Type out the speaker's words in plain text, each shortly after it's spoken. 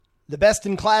The Best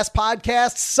in Class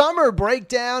podcast summer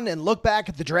breakdown and look back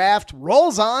at the draft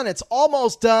rolls on. It's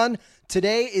almost done.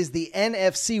 Today is the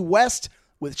NFC West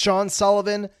with Sean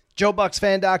Sullivan,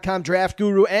 JoeBucksFan.com draft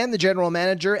guru, and the general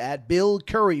manager at Bill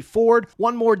Curry Ford.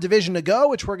 One more division to go,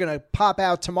 which we're going to pop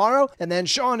out tomorrow. And then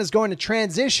Sean is going to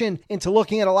transition into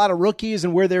looking at a lot of rookies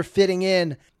and where they're fitting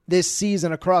in this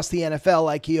season across the NFL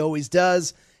like he always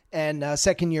does, and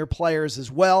second-year players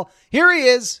as well. Here he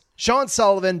is, Sean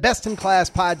Sullivan, Best in Class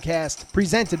podcast,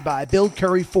 presented by Bill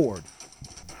Curry Ford.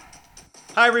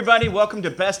 Hi, everybody. Welcome to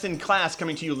Best in Class,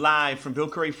 coming to you live from Bill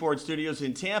Curry Ford Studios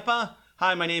in Tampa.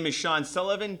 Hi, my name is Sean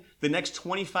Sullivan. The next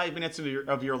 25 minutes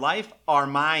of your life are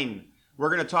mine. We're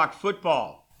going to talk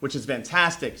football, which is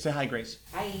fantastic. Say hi, Grace.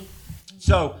 Hi.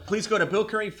 So please go to Bill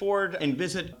Curry Ford and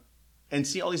visit and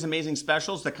see all these amazing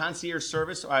specials. The concierge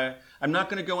service, I'm not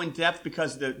going to go in depth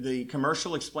because the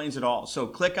commercial explains it all. So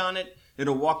click on it.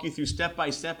 It'll walk you through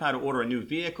step-by-step how to order a new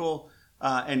vehicle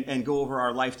and go over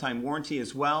our lifetime warranty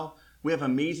as well. We have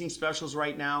amazing specials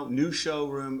right now, new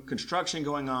showroom, construction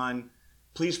going on.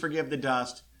 Please forgive the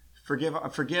dust. Forgive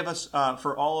us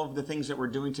for all of the things that we're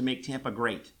doing to make Tampa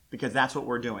great, because that's what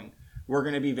we're doing. We're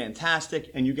going to be fantastic,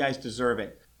 and you guys deserve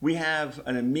it. We have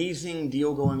an amazing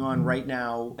deal going on right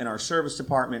now in our service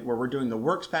department where we're doing the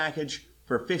Works package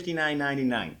for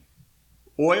 $59.99.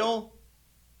 Oil,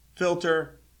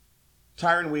 filter,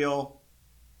 tire and wheel,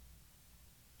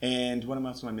 and what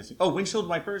else am I missing? Oh, windshield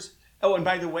wipers. Oh, and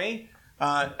by the way,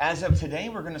 as of today,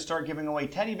 we're going to start giving away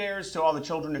teddy bears to all the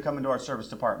children who come into our service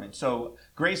department. So,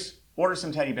 Grace, order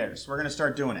some teddy bears. We're going to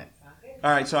start doing it. Okay.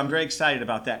 All right, so I'm very excited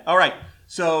about that. All right,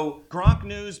 so Gronk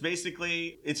news,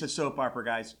 basically, it's a soap opera,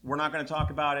 guys. We're not going to talk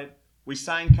about it. We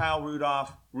signed Kyle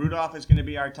Rudolph. Rudolph is going to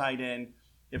be our tight end.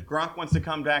 If Gronk wants to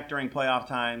come back during playoff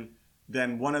time,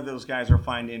 then one of those guys are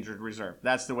fined injured reserve.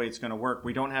 That's the way it's going to work.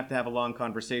 We don't have to have a long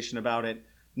conversation about it.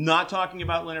 Not talking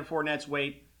about Leonard Fournette's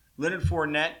weight. Leonard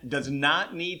Fournette does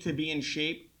not need to be in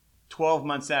shape 12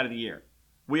 months out of the year.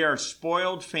 We are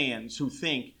spoiled fans who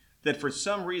think that for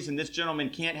some reason this gentleman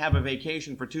can't have a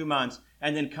vacation for 2 months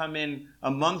and then come in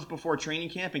a month before training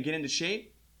camp and get into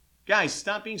shape. Guys,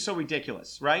 stop being so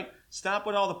ridiculous, right? Stop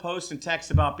with all the posts and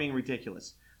texts about being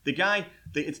ridiculous.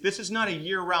 This is not a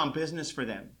year-round business for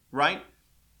them, right?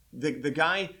 If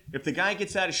the guy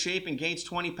gets out of shape and gains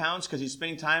 20 pounds because he's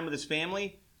spending time with his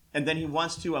family, and then he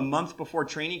wants to, a month before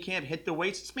training camp, hit the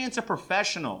weights, this man's a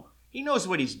professional. He knows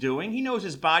what he's doing. He knows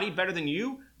his body better than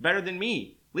you, better than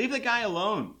me. Leave the guy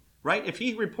alone, right? If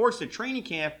he reports to training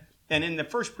camp and in the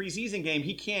first preseason game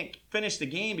he can't finish the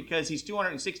game because he's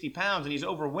 260 pounds and he's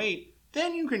overweight,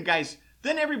 then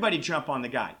then everybody jump on the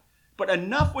guy. But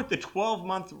enough with the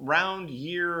 12-month round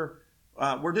year.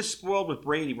 We're just spoiled with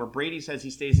Brady, where Brady says he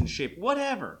stays in shape.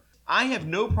 Whatever. I have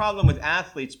no problem with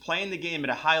athletes playing the game at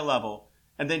a high level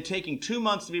and then taking 2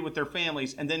 months to be with their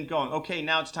families and then going, okay,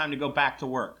 now it's time to go back to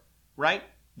work, right?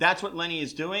 That's what Lenny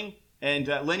is doing. And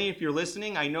Lenny, if you're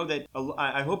listening, I know that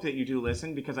I hope that you do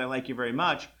listen because I like you very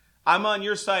much. I'm on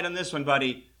your side on this one,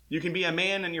 buddy. You can be a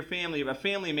man and your family, a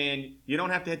family man. You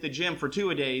don't have to hit the gym for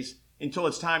 2 days until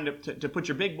it's time to put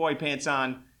your big boy pants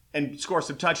on and score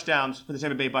some touchdowns for the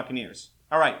Tampa Bay Buccaneers.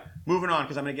 All right, moving on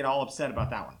because I'm going to get all upset about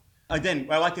that one. Again,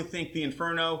 I'd like to thank the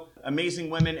Inferno, amazing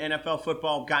women, NFL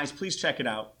football. Guys, please check it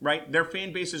out, right? Their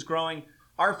fan base is growing.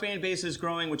 Our fan base is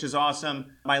growing, which is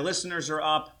awesome. My listeners are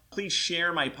up. Please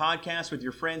share my podcast with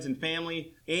your friends and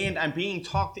family. And I'm being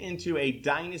talked into a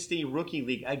Dynasty Rookie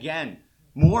League again.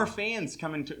 More fans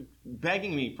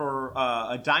begging me for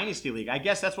a Dynasty League. I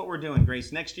guess that's what we're doing,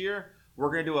 Grace. Next year,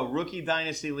 we're going to do a Rookie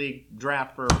Dynasty League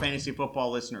draft for fantasy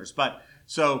football listeners.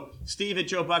 So Steve at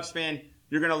Joe Bucks Fan,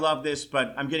 you're going to love this,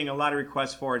 but I'm getting a lot of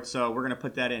requests for it, so we're going to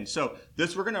put that in. So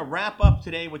we're going to wrap up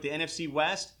today with the NFC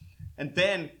West, and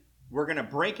then we're going to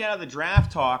break out of the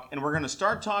draft talk, and we're going to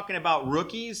start talking about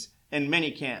rookies and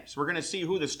mini camps. We're going to see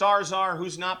who the stars are,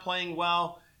 who's not playing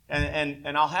well,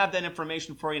 and I'll have that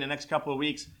information for you in the next couple of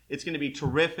weeks. It's going to be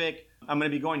terrific. I'm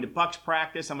going to be going to Bucks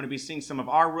practice. I'm going to be seeing some of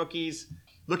our rookies.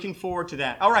 Looking forward to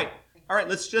that. All right,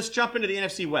 let's just jump into the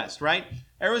NFC West, right?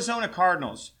 Arizona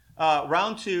Cardinals.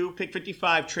 Round 2, pick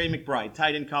 55, Trey McBride,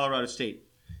 tight end, Colorado State.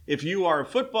 If you are a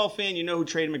football fan, you know who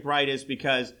Trey McBride is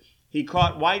because he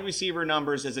caught wide receiver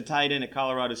numbers as a tight end at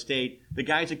Colorado State. The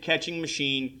guy's a catching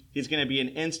machine. He's going to be an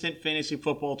instant fantasy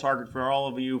football target for all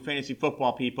of you fantasy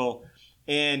football people.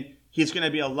 And he's going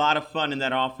to be a lot of fun in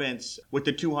that offense with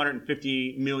the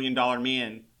 $250 million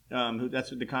man. That's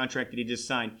the contract that he just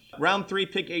signed. Round 3,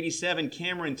 pick 87,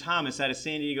 Cameron Thomas out of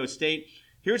San Diego State.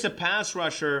 Here's a pass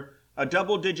rusher, a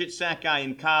double-digit sack guy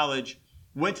in college,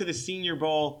 went to the Senior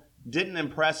Bowl, didn't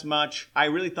impress much. I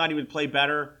really thought he would play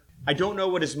better. I don't know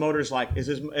what his motor's like.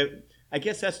 I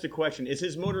guess that's the question. Is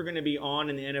his motor going to be on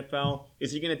in the NFL?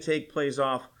 Is he going to take plays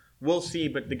off? We'll see,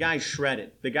 but the guy's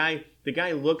shredded. The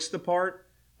guy looks the part.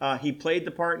 He played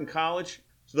the part in college.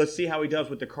 So let's see how he does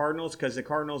with the Cardinals, because the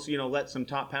Cardinals, let some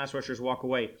top pass rushers walk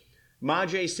away.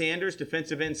 Myjai Sanders,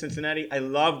 defensive end, Cincinnati. I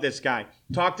love this guy.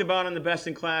 Talked about on the Best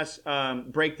in Class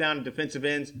breakdown of defensive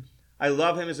ends. I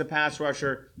love him as a pass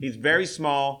rusher. He's very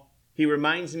small. He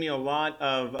reminds me a lot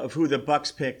of who the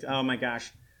Bucs picked. Oh my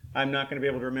gosh. I'm not going to be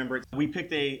able to remember it. We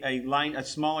picked a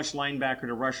smallish linebacker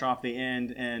to rush off the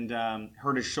end and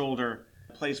hurt his shoulder.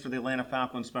 Plays for the Atlanta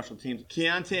Falcons special teams.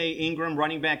 Keontae Ingram,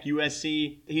 running back,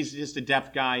 USC. He's just a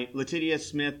depth guy. Latavius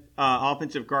Smith,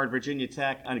 offensive guard, Virginia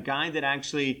Tech. A guy that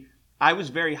actually I was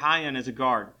very high on as a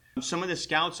guard. Some of the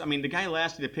scouts, the guy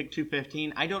lasted at pick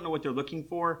 215. I don't know what they're looking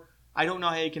for. I don't know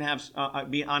how he can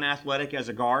be unathletic as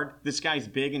a guard. This guy's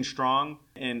big and strong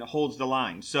and holds the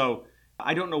line. So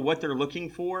I don't know what they're looking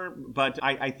for, but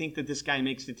I think that this guy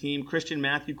makes the team. Christian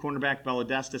Matthew, cornerback,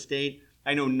 Valdosta State.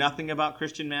 I know nothing about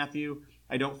Christian Matthew.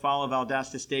 I don't follow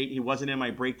Valdosta State. He wasn't in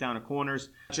my breakdown of corners.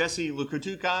 Jesse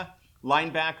Lukutuka,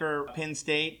 linebacker, Penn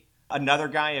State. Another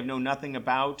guy I know nothing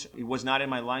about. He was not in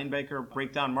my linebacker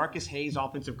breakdown. Marcus Hayes,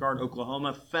 offensive guard,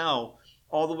 Oklahoma, fell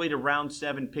all the way to round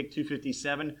 7, pick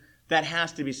 257. That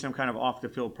has to be some kind of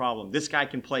off-the-field problem. This guy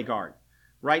can play guard,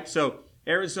 right? So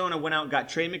Arizona went out and got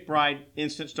Trey McBride,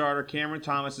 instant starter. Cameron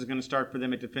Thomas is going to start for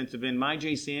them at defensive end.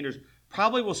 Myjai Sanders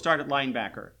probably will start at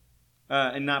linebacker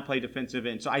and not play defensive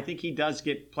end. So I think he does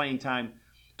get playing time.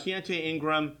 Keontae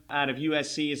Ingram out of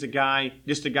USC is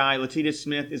just a guy. Latavius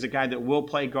Smith is a guy that will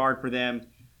play guard for them.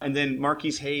 And then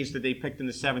Marquise Hayes that they picked in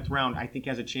the 7th round, I think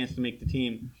has a chance to make the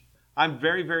team. I'm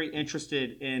very, very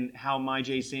interested in how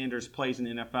Myjai Sanders plays in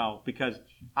the NFL because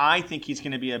I think he's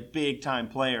going to be a big-time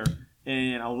player.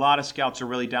 And a lot of scouts are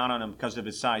really down on him because of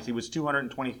his size. He was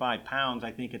 225 pounds,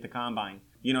 I think, at the combine.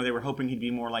 They were hoping he'd be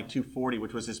more like 240,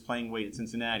 which was his playing weight at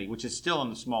Cincinnati, which is still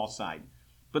on the small side.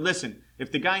 But listen,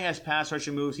 if the guy has pass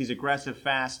rushing moves, he's aggressive,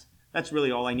 fast, that's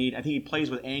really all I need. I think he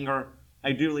plays with anger.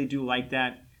 I really do like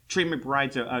that. Trey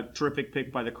McBride's a terrific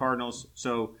pick by the Cardinals.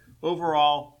 So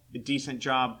overall, a decent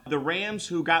job. The Rams,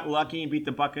 who got lucky and beat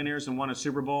the Buccaneers and won a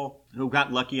Super Bowl, who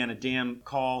got lucky on a damn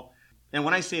call. And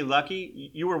when I say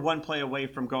lucky, you were one play away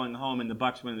from going home and the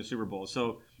Bucs winning the Super Bowl.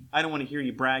 So I don't want to hear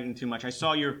you bragging too much. I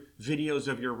saw your videos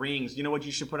of your rings. You know what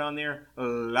you should put on there?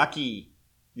 Lucky.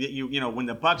 When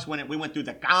the Bucs win it, we went through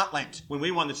the gauntlet. When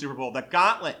we won the Super Bowl, the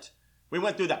gauntlet. We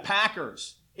went through the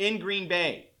Packers in Green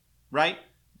Bay, right?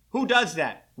 Who does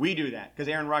that? We do that because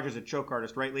Aaron Rodgers is a choke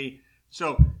artist, right, Lee?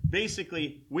 So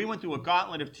basically, we went through a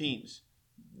gauntlet of teams.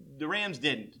 The Rams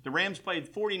didn't. The Rams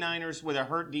played 49ers with a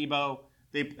hurt Debo.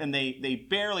 They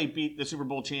barely beat the Super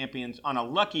Bowl champions on a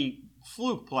lucky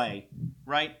fluke play,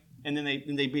 right? And then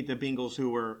they beat the Bengals,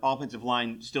 who were offensive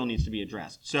line still needs to be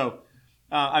addressed. So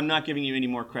I'm not giving you any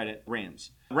more credit,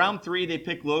 Rams. Round 3, they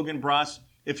picked Logan Bruss.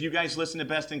 If you guys listen to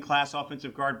Best in Class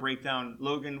offensive guard breakdown,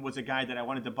 Logan was a guy that I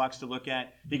wanted the Bucs to look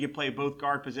at. He could play both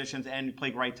guard positions and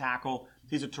play right tackle.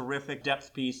 He's a terrific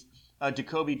depth piece.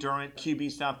 Jacoby Durant,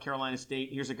 QB, South Carolina State.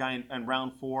 Here's a guy in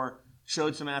round 4.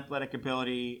 Showed some athletic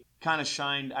ability. Kind of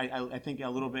shined, I think, a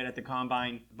little bit at the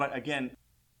combine. But again,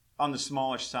 on the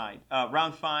smallish side.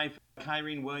 Round 5,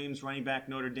 Kyrene Williams, running back,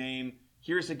 Notre Dame.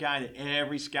 Here's a guy that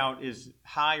every scout is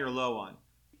high or low on.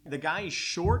 The guy is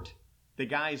short. The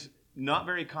guy's not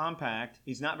very compact.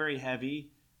 He's not very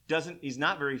heavy. He's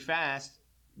not very fast,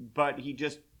 but he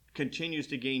just continues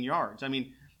to gain yards.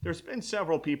 There's been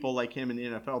several people like him in the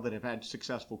NFL that have had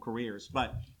successful careers,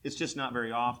 but it's just not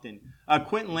very often.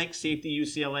 Quentin Lake, safety,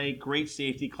 UCLA, great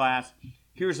safety class.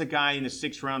 Here's a guy in the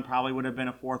 6th round, probably would have been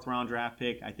a 4th round draft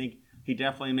pick. I think he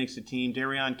definitely makes the team.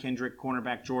 Darion Kendrick,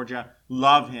 cornerback, Georgia,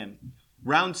 love him.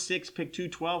 Round 6, pick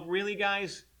 212. Really,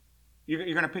 guys?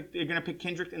 You're gonna pick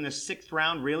Kendrick in the 6th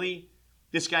round? Really?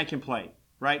 This guy can play,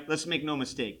 right? Let's make no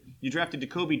mistake. You drafted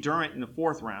Jacoby Durant in the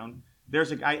 4th round.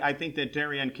 I think that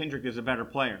Darion Kendrick is a better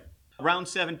player. Round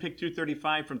 7, pick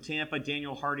 235 from Tampa,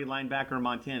 Daniel Hardy, linebacker,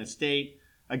 Montana State.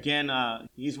 Again,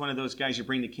 he's one of those guys you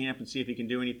bring to camp and see if he can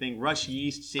do anything. Rush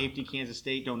Yeast, safety, Kansas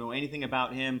State. Don't know anything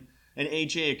about him. And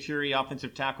A.J. Akuri,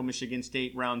 offensive tackle, Michigan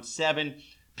State. Round 7,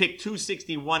 pick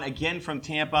 261, again from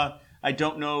Tampa. I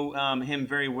don't know him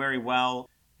very, very well.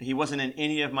 He wasn't in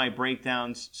any of my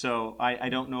breakdowns, so I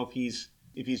don't know if he's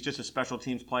just a special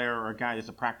teams player or a guy that's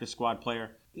a practice squad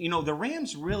player. The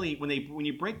Rams really, when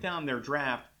you break down their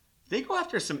draft, they go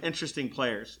after some interesting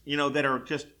players, that are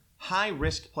just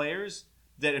high-risk players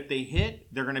that if they hit,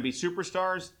 they're going to be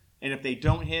superstars, and if they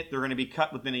don't hit, they're going to be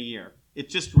cut within a year.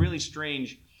 It's just really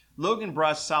strange. Logan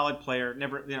Bruss, solid player.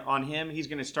 On him, he's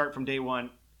going to start from day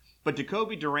one. But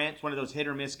Jacoby Durant's one of those hit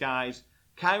or miss guys.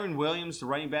 Kyron Williams, the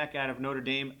running back out of Notre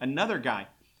Dame, another guy.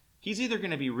 He's either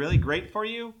going to be really great for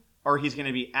you or he's going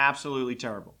to be absolutely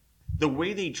terrible. The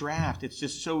way they draft, it's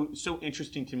just so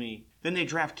interesting to me. Then they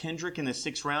draft Kendrick in the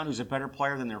 6th round, who's a better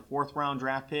player than their 4th round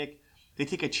draft pick. They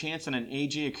take a chance on an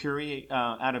A.J. Akuri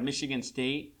out of Michigan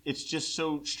State. It's just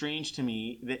so strange to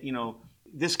me that,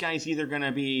 this guy's either going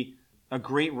to be a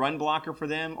great run blocker for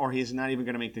them or he's not even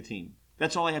going to make the team.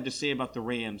 That's all I have to say about the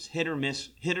Rams. Hit or miss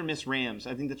Rams.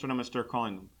 I think that's what I'm going to start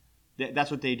calling them.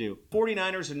 That's what they do.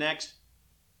 49ers are next.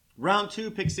 Round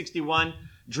 2, pick 61.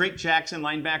 Drake Jackson,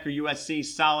 linebacker, USC,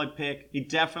 solid pick. He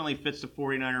definitely fits the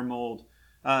 49er mold.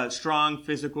 Strong,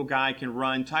 physical guy, can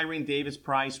run. Tyrone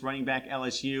Davis-Price, running back,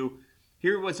 LSU.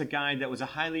 Here was a guy that was a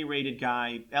highly rated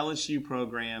guy, LSU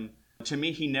program. To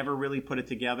me, he never really put it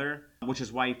together, which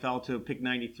is why he fell to pick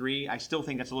 93. I still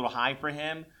think that's a little high for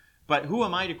him. But who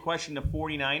am I to question the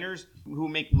 49ers who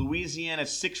make Louisiana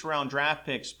 6th-round draft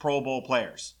picks Pro Bowl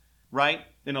players, right?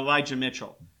 And Elijah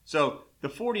Mitchell. So the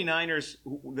 49ers,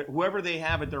 whoever they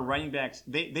have at their running backs,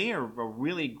 they are a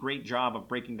really great job of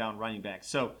breaking down running backs.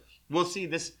 So we'll see.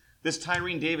 This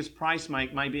Tyrone Davis-Price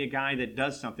might be a guy that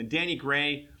does something. Danny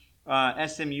Gray,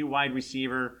 SMU wide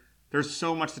receiver. There's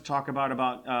so much to talk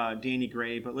about Danny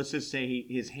Gray, but let's just say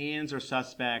his hands are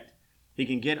suspect. He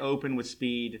can get open with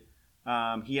speed.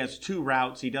 He has 2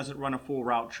 routes. He doesn't run a full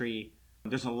route tree.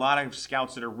 There's a lot of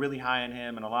scouts that are really high on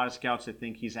him and a lot of scouts that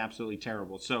think he's absolutely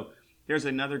terrible. So there's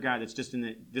another guy that's just in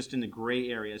the gray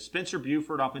area. Spencer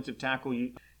Buford, offensive tackle,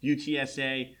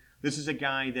 UTSA. This is a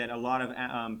guy that a lot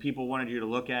of people wanted you to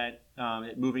look at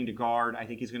moving to guard. I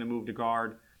think he's going to move to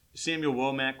guard. Samuel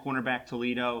Womack, cornerback,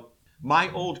 Toledo.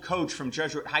 My old coach from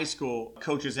Jesuit High School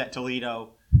coaches at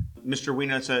Toledo. Mr.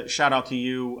 Wiener, it's a shout out to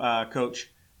you,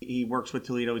 Coach. He works with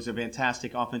Toledo. He's a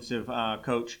fantastic offensive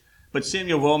coach. But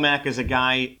Samuel Womack is a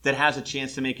guy that has a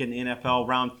chance to make it in the NFL.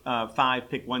 Round 5,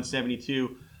 pick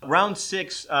 172. Round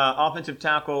 6, offensive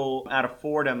tackle out of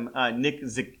Fordham, Nick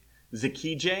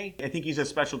Zakije. I think he's a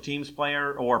special teams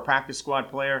player or a practice squad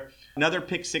player. Another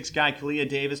pick 6 guy, Kalia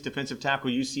Davis, defensive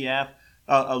tackle, UCF.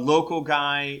 A local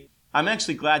guy. I'm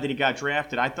actually glad that he got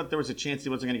drafted. I thought there was a chance he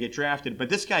wasn't going to get drafted, but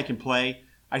this guy can play.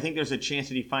 I think there's a chance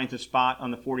that he finds a spot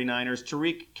on the 49ers.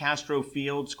 Tariq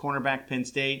Castro-Fields, cornerback, Penn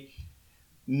State.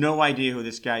 No idea who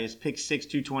this guy is. Pick 6,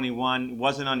 221.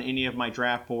 Wasn't on any of my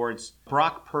draft boards.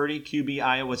 Brock Purdy, QB,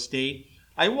 Iowa State.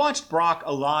 I watched Brock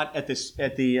a lot at this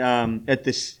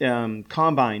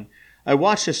combine. I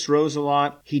watched his throws a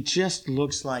lot. He just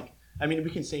looks like, we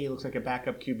can say he looks like a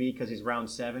backup QB because he's round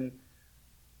 7.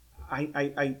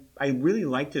 I really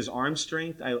liked his arm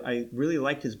strength. I really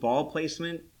liked his ball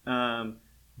placement.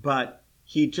 But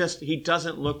he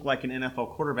doesn't look like an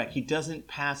NFL quarterback. He doesn't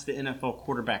pass the NFL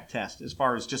quarterback test as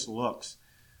far as just looks.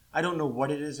 I don't know what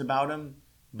it is about him,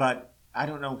 but I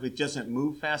don't know if it doesn't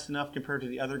move fast enough compared to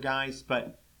the other guys.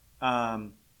 But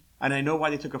and I know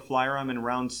why they took a flyer on him in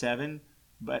round 7.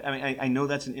 But I know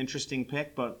that's an interesting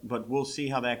pick, but we'll see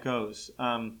how that goes.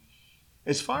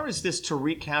 As far as this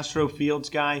Tariq Castro-Fields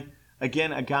guy,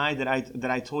 again, a guy that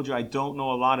I told you I don't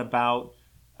know a lot about.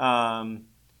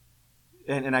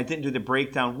 And I didn't do the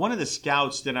breakdown. One of the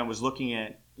scouts that I was looking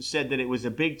at said that it was a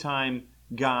big-time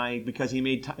guy because he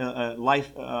made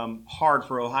life hard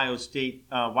for Ohio State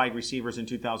wide receivers in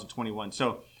 2021.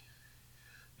 So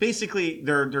basically,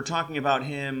 they're talking about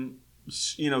him,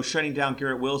 shutting down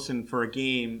Garrett Wilson for a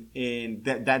game, and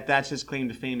that's his claim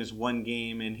to fame is one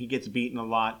game, and he gets beaten a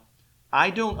lot. I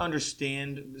don't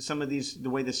understand some of the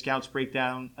way the scouts break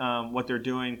down what they're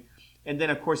doing. And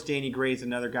then, of course, Danny Gray is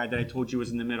another guy that I told you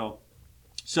was in the middle.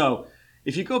 So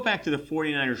if you go back to the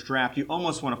 49ers draft, you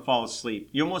almost want to fall asleep.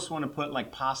 You almost want to put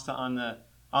like pasta on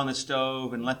the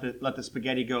stove and let the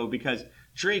spaghetti go because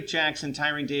Drake Jackson,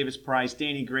 Tyrone Davis-Price,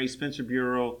 Danny Gray, Spencer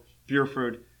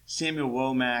Buford, Samuel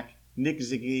Womack, Nick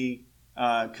Ziggy,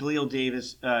 Khalil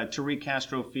Davis, Tariq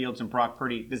Castro-Fields, and Brock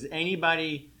Purdy. Does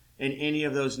anybody in any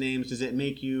of those names, does it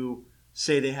make you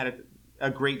say they had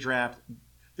a great draft?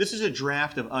 This is a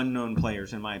draft of unknown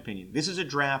players, in my opinion. This is a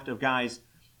draft of guys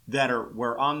that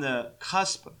were on the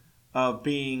cusp of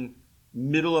being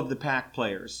middle of the pack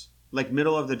players, like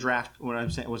middle of the draft. What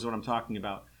I'm saying was what I'm talking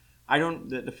about.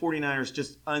 The 49ers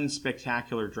just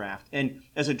unspectacular draft. And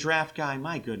as a draft guy,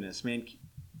 my goodness, man,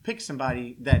 pick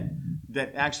somebody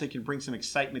that actually can bring some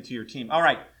excitement to your team. All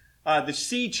right, the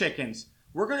Sea Chickens.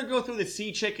 We're going to go through the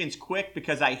Sea Chickens quick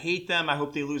because I hate them. I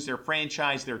hope they lose their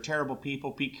franchise. They're terrible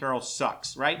people. Pete Carroll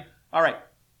sucks, right? All right,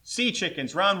 Sea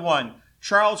Chickens, round 1.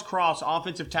 Charles Cross,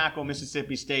 offensive tackle,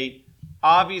 Mississippi State.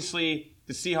 Obviously,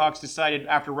 the Seahawks decided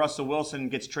after Russell Wilson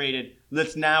gets traded,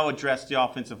 let's now address the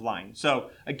offensive line.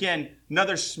 So, again,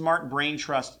 another smart brain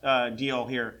trust deal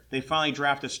here. They finally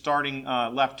draft a starting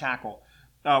left tackle.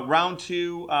 Round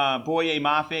 2, Boye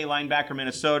Mafe, linebacker,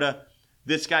 Minnesota.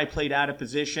 This guy played out of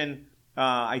position.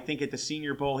 I think at the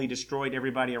Senior Bowl, he destroyed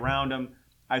everybody around him.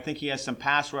 I think he has some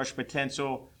pass rush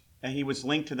potential. And he was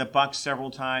linked to the Bucs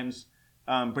several times.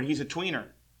 But he's a tweener.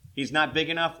 He's not big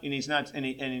enough, and he's not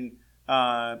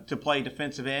to play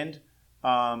defensive end.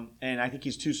 And I think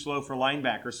he's too slow for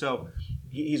linebacker. So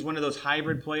he's one of those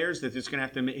hybrid players that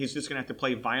he's just gonna have to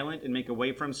play violent and make a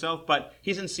way for himself. But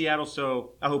he's in Seattle,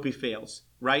 so I hope he fails,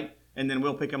 right? And then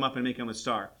we'll pick him up and make him a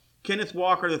star. Kenneth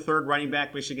Walker, the third running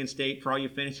back, Michigan State. For all you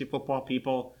fantasy football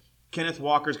people, Kenneth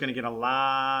Walker is going to get a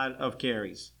lot of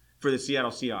carries for the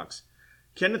Seattle Seahawks.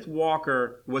 Kenneth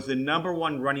Walker was the number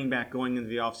 1 running back going into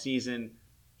the offseason.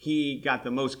 He got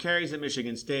the most carries at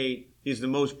Michigan State. He's the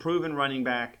most proven running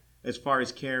back as far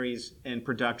as carries and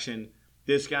production.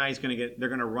 This guy's they're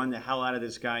going to run the hell out of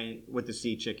this guy with the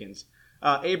Sea Chickens.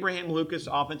 Abraham Lucas,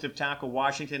 offensive tackle,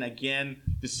 Washington. Again,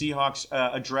 the Seahawks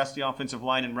addressed the offensive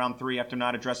line in round 3 after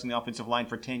not addressing the offensive line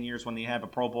for 10 years when they have a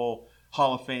Pro Bowl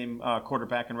Hall of Fame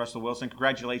quarterback in Russell Wilson.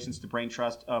 Congratulations to Brain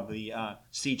Trust of the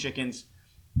Sea Chickens.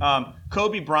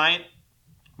 Kobe Bryant,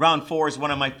 round 4, is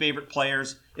one of my favorite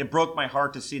players. It broke my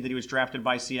heart to see that he was drafted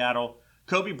by Seattle.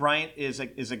 Kobe Bryant is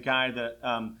a guy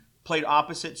that played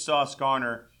opposite Sauce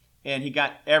Gardner, and he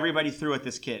got everybody through at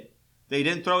this kid. They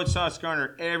didn't throw at Sauce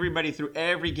Gardner. Everybody threw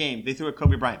every game. They threw at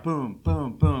Kobe Bryant. Boom,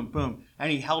 boom, boom, boom.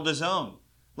 And he held his own.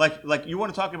 Like you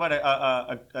want to talk about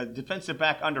a defensive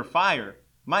back under fire.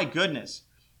 My goodness.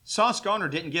 Sauce Gardner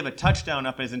didn't give a touchdown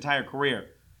up his entire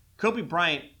career. Kobe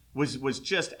Bryant was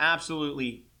just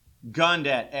absolutely gunned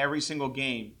at every single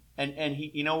game. And he,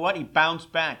 you know what? He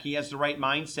bounced back. He has the right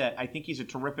mindset. I think he's a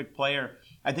terrific player.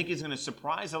 I think he's going to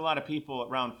surprise a lot of people at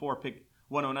round 4, pick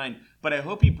 109. But I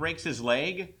hope he breaks his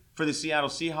leg for the Seattle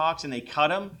Seahawks and they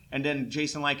cut him, and then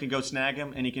Jason Light can go snag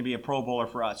him and he can be a Pro Bowler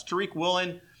for us. Tariq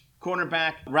Woolen,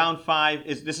 cornerback, round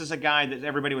 5. This is a guy that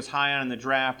everybody was high on in the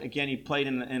draft. Again, he played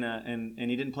and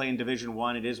he didn't play in Division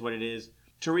 1. It is what it is.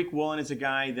 Tariq Woolen is a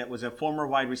guy that was a former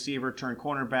wide receiver turned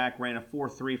cornerback, ran a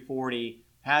 4.3 40,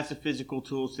 has the physical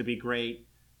tools to be great.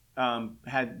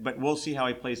 But we'll see how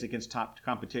he plays against top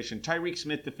competition. Tyreek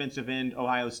Smith, defensive end,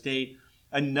 Ohio State,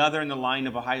 another in the line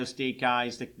of Ohio State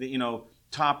guys that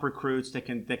top recruits that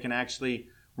can actually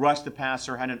rush the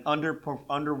passer. Had an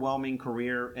underwhelming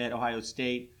career at Ohio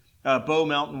State. Bo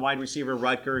Melton, wide receiver,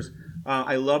 Rutgers.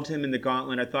 I loved him in the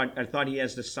gauntlet. I thought he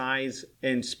has the size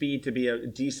and speed to be a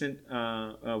decent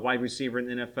wide receiver in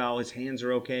the NFL. His hands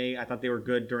are okay. I thought they were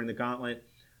good during the gauntlet.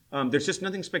 There's just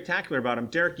nothing spectacular about him.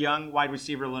 Derek Young, wide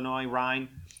receiver, Illinois, Rhine.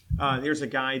 There's a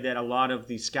guy that a lot of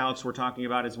the scouts were talking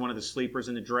about as one of the sleepers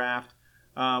in the draft.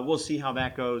 We'll see how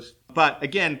that goes. But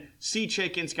again, Sea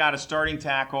Chickens got a starting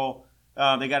tackle.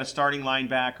 They got a starting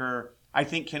linebacker. I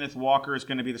think Kenneth Walker is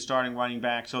going to be the starting running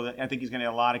back, so I think he's going to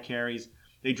get a lot of carries.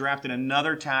 They drafted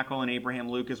another tackle in Abraham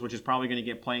Lucas, which is probably going to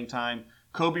get playing time.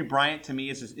 Kobe Bryant, to me,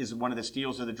 is one of the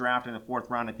steals of the draft in the 4th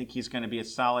round. I think he's going to be a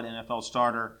solid NFL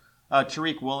starter.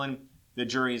 Tariq Woolen, the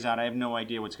jury's out. I have no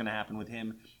idea what's going to happen with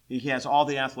him. He has all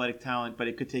the athletic talent, but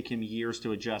it could take him years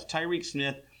to adjust. Tyreek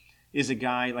Smith is a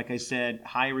guy, like I said,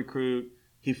 high recruit.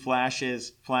 He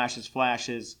flashes. Can't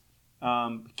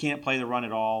play the run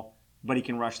at all, but he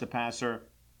can rush the passer.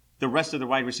 The rest of the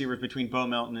wide receivers between Bo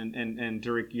Melton and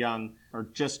Derek Young are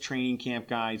just training camp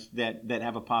guys that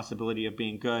have a possibility of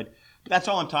being good. But that's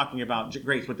all I'm talking about,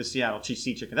 Grace, with the Seattle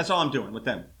Sea Chicken. That's all I'm doing with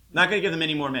them. Not going to give them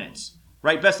any more minutes.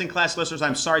 Right, best-in-class listeners,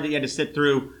 I'm sorry that you had to sit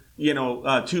through, a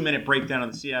 2-minute breakdown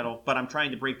of the Seattle, but I'm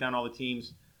trying to break down all the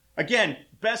teams. Again,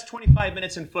 best 25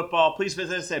 minutes in football. Please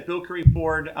visit us at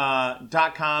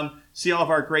BillCurryFord.com. See all of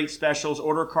our great specials.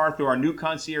 Order a car through our new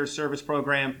concierge service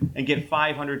program and get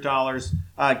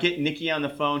 $500. Get Nikki on the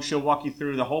phone. She'll walk you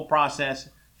through the whole process,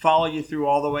 follow you through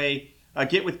all the way.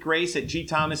 Get with Grace at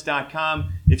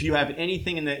gthomas.com. If you have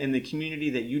anything in the community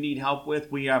that you need help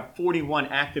with, we have 41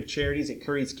 active charities at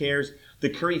Curry's Cares. The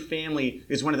Curry family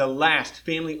is one of the last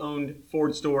family-owned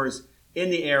Ford stores in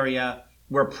the area.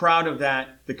 We're proud of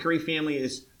that. The Curry family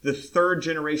is the 3rd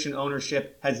generation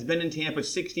ownership, has been in Tampa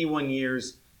 61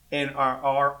 years, and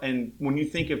and when you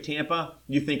think of Tampa,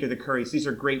 you think of the Currys. These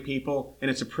are great people, and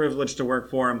it's a privilege to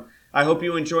work for them. I hope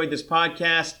you enjoyed this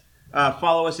podcast.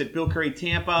 Follow us at Bill Curry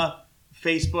Tampa,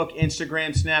 Facebook, Instagram,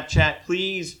 Snapchat.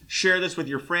 Please share this with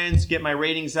your friends. Get my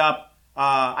ratings up.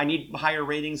 I need higher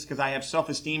ratings because I have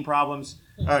self-esteem problems.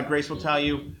 Grace will tell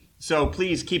you. So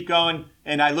please keep going,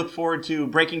 and I look forward to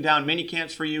breaking down mini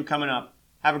camps for you coming up.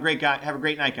 Have a great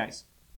night, guys.